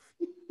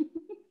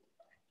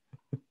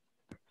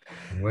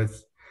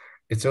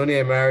 It's only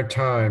a matter of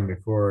time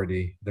before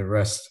the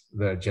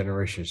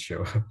generations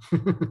show up.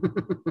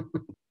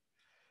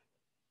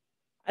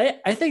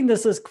 I think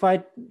this is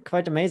quite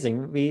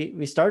amazing.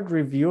 We started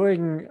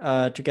reviewing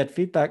to get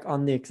feedback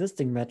on the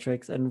existing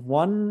metrics, and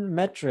one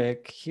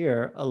metric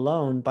here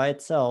alone by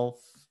itself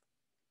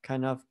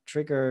kind of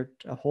triggered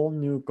a whole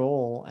new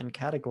goal and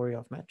category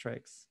of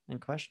metrics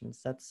and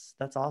questions.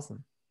 That's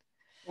awesome.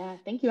 Yeah,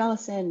 thank you,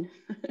 Allison.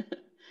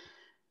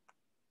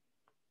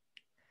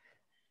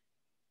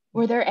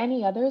 Were there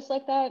any others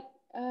like that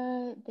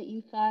that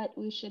you thought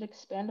we should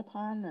expand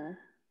upon, or?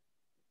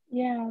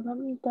 Yeah, let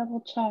me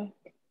double check.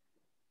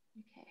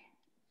 Okay.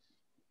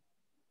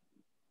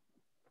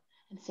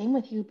 And same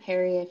with you,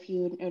 Perry, if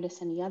you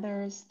notice any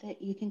others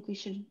that you think we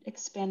should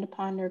expand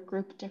upon or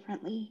group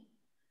differently.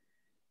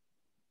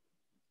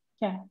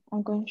 Yeah,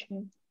 I'm going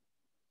to.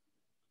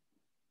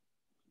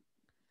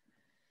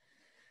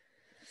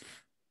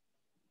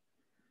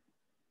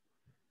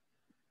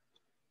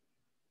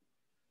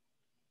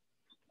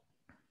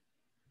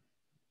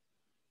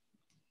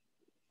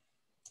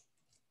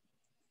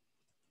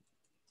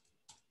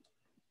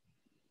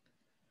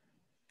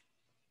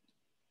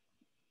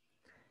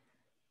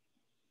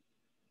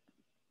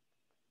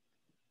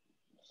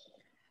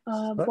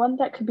 One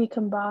that could be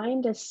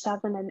combined is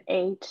 7 and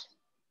 8.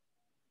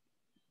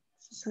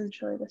 It's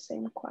essentially the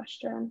same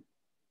question.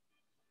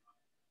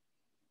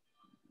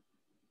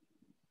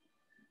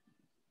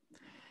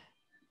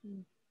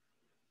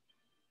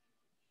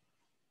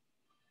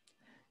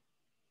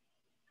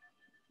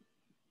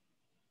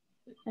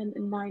 And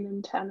 9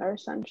 and 10 are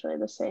essentially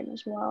the same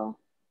as well.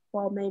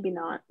 Well, maybe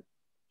not.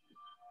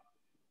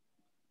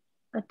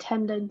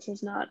 Attendance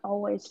is not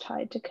always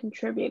tied to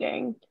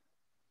contributing.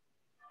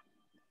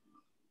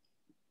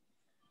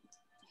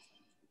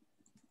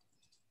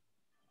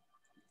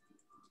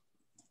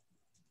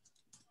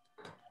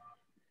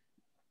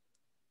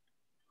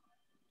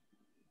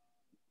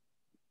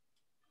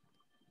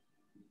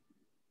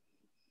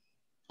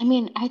 I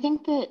mean, I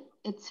think that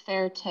it's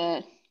fair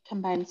to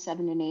combine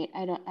 7 and 8.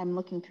 I'm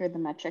looking through the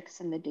metrics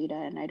and the data,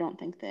 and I don't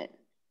think that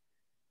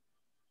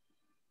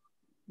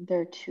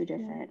they're too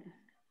different.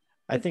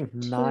 I think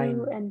 2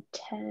 9 and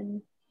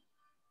 10.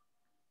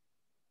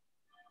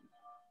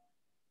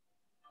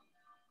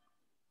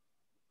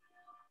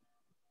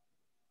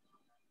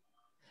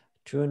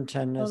 Two and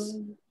 10 is,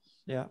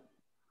 yeah.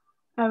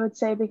 I would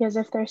say because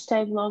if they're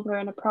staying longer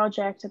in a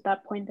project, at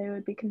that point they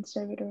would be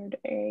considered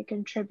a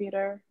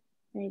contributor,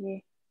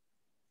 maybe.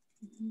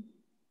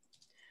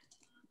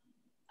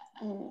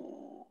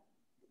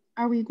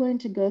 Are we going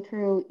to go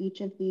through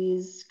each of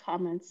these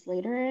comments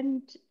later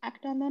and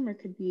act on them, or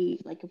could we,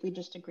 like, if we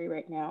just agree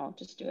right now,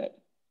 just do it?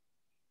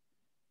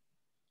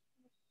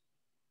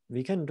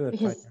 We can do it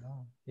right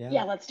now.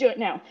 Yeah, let's do it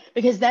now,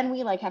 because then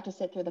we like have to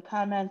sit through the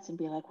comments and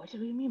be like, what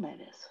did we mean by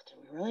this? Did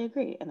we really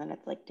agree? And then it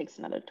like takes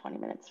another 20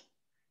 minutes.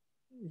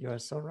 You are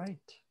so right.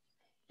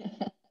 All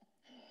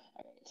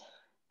right.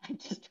 I'm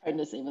just trying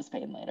to save us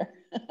pain later.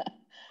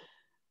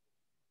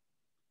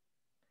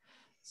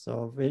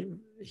 So we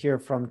here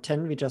from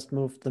 10, we just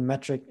moved the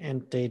metric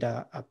and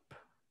data up.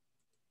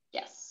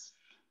 Yes,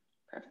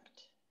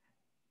 perfect.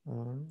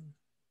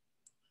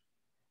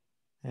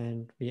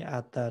 And we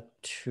add that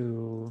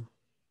to.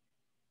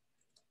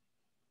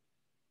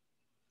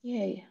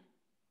 Yay.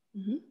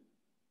 Mm-hmm.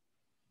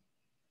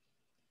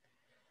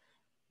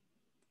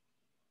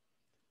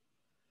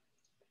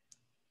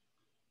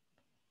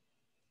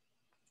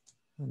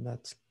 And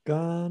that's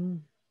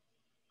gone.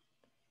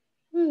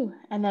 Woo.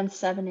 And then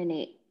 7 and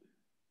 8.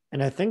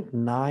 And I think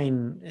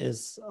 9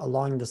 is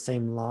along the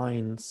same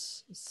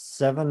lines.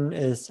 7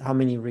 is how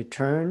many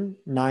return,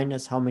 9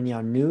 is how many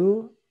are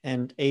new,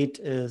 and 8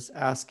 is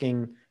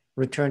asking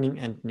returning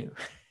and new.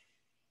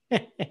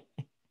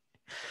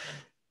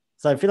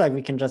 So I feel like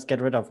we can just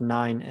get rid of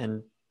 9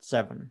 and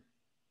 7.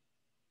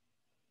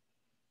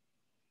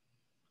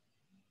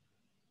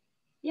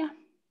 Yeah.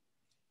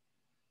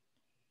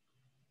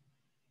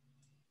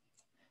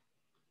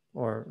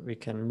 Or we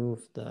can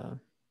move the.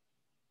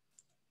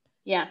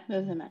 Yeah,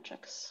 move the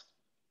metrics.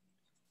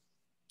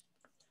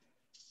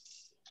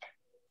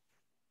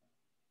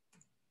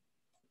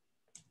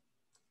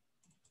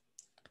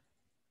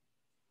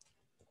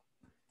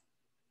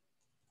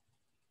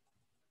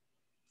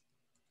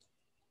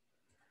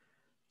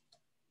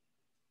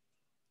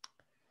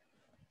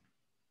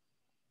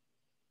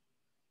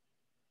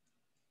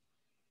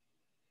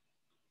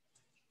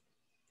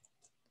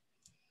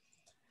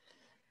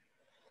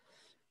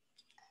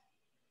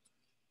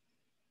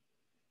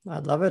 I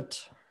love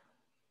it.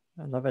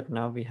 I love it.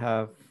 Now we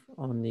have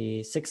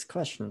only 6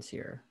 questions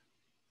here.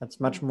 That's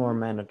much more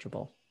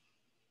manageable.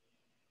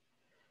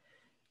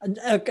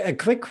 A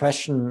quick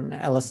question,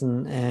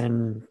 Allison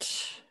and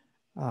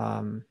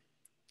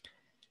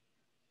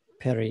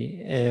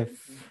Perry.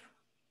 If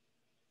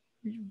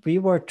we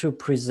were to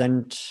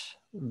present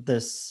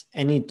this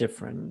any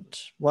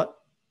different, what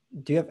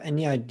do you have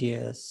any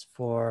ideas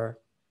for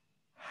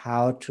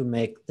how to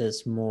make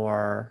this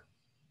more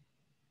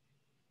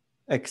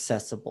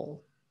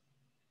accessible?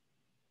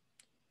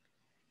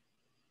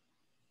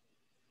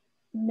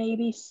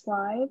 Maybe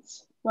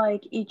slides,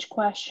 like each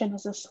question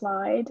is a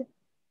slide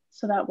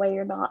So that way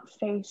you're not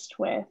faced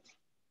with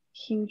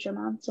huge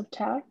amounts of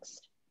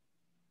text.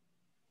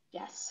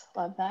 Yes,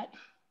 love that.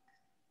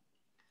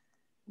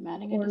 I'm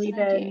adding it Or as an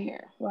idea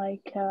here.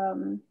 like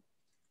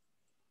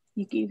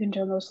you can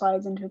turn those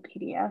slides into a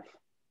PDF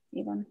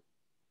even.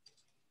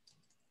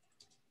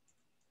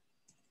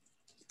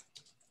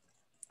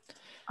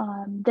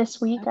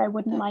 This week, I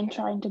wouldn't mind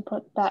trying to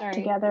put that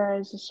together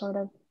as a sort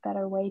of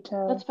better way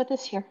to. Let's put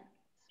this here.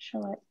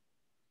 Show it.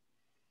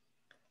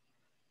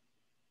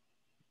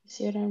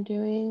 See what I'm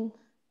doing?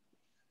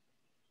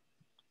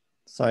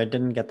 So I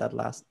didn't get that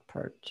last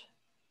part.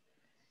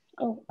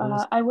 Oh,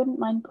 I wouldn't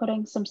mind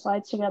putting some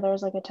slides together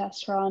as like a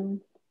test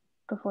run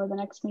before the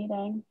next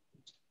meeting.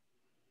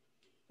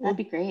 That'd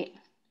be great.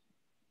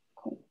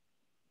 Cool.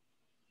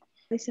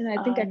 Listen,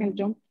 I think I can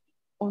jump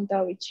on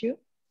that with you,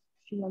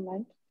 if you don't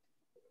mind.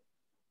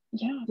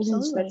 Yeah, Putting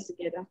absolutely. slides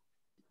together.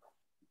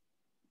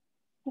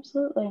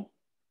 Absolutely.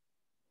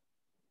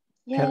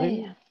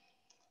 Perry, Yeah.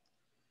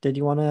 did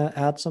you want to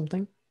add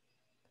something?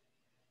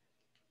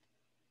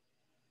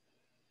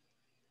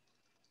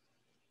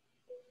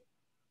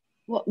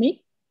 What,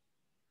 me?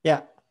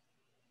 Yeah.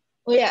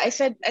 Oh yeah, I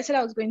said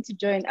I was going to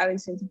join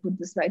Alison to put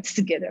the slides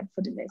together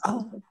for the next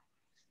meeting.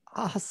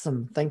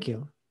 Awesome. Thank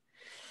you.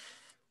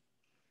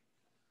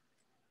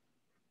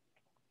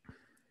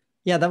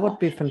 Yeah, that would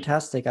be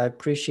fantastic. I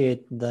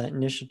appreciate the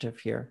initiative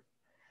here.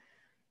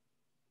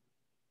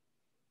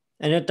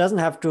 And it doesn't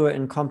have to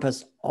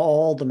encompass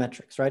all the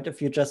metrics, right?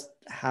 If you just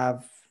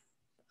have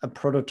a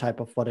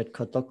prototype of what it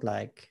could look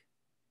like,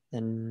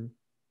 then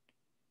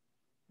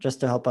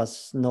just to help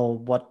us know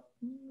what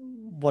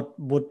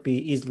would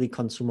be easily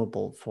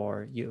consumable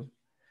for you.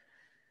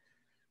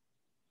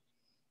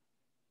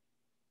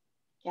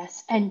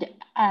 Yes, and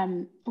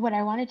what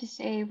I wanted to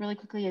say really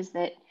quickly is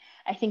that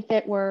I think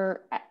that we're,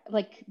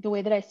 like, the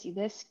way that I see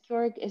this,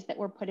 Georg, is that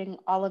we're putting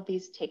all of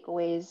these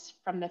takeaways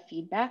from the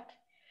feedback,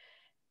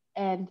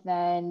 and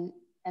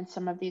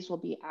some of these will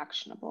be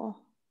actionable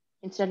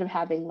instead of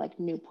having like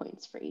new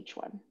points for each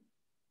one.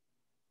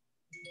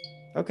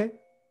 Okay.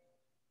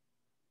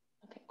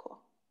 Okay, cool.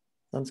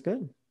 Sounds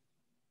good.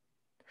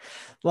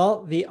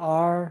 Well, we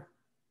are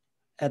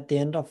at the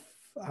end of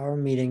our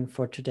meeting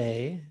for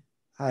today.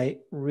 I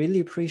really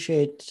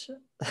appreciate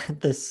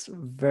this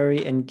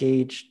very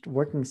engaged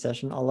working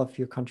session, all of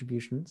your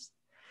contributions.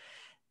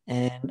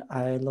 And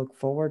I look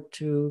forward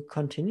to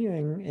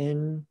continuing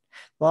in,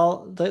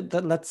 well,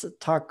 let's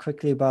talk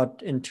quickly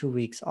about in 2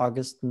 weeks,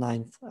 August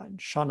 9th.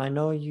 Sean, I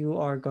know you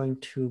are going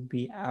to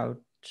be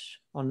out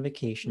on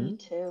vacation. Me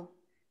too.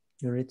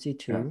 Euritzy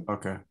too. Yeah,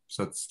 okay,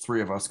 so it's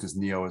 3 of us because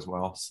Neo as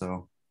well.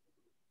 So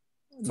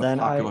it's Then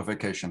a popular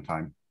vacation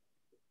time.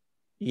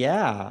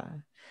 Yeah.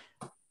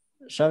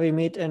 Shall we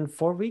meet in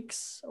 4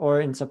 weeks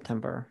or in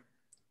September?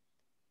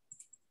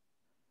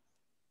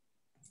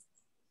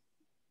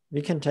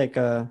 We can take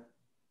a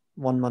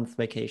 1 month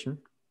vacation.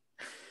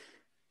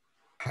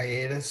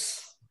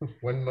 Hiatus,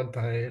 1 month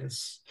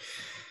hiatus.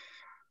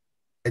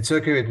 It's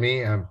okay with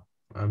me. I'm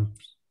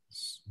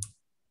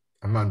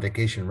on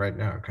vacation right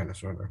now, kind of,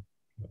 sort of.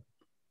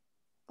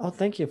 Oh,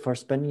 thank you for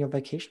spending your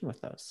vacation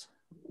with us.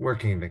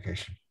 Working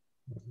vacation.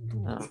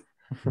 Oh.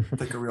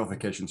 Take a real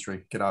vacation,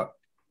 Sri. Get out.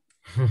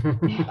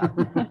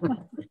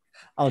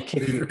 I'll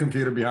kick Leave your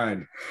computer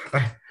behind.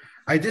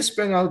 I just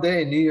spent all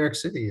day in New York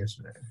City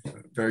yesterday.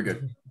 Very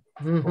good.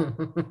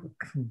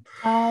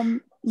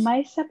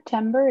 My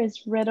September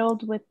is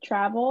riddled with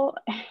travel.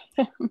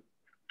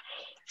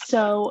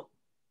 So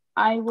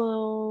I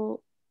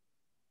will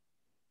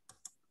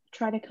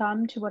try to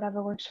come to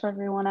whatever works for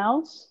everyone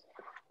else.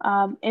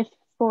 If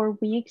for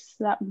weeks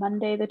that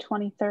Monday, the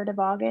 23rd of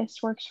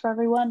August works for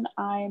everyone,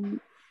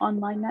 I'm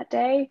online that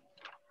day.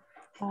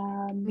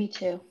 Me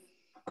too.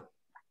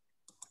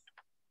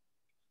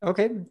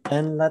 Okay,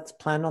 then let's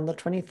plan on the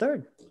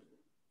 23rd.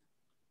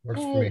 Works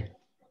for me.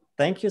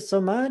 Thank you so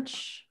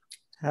much.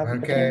 Have a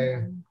good day.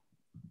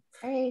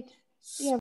 All right. See you.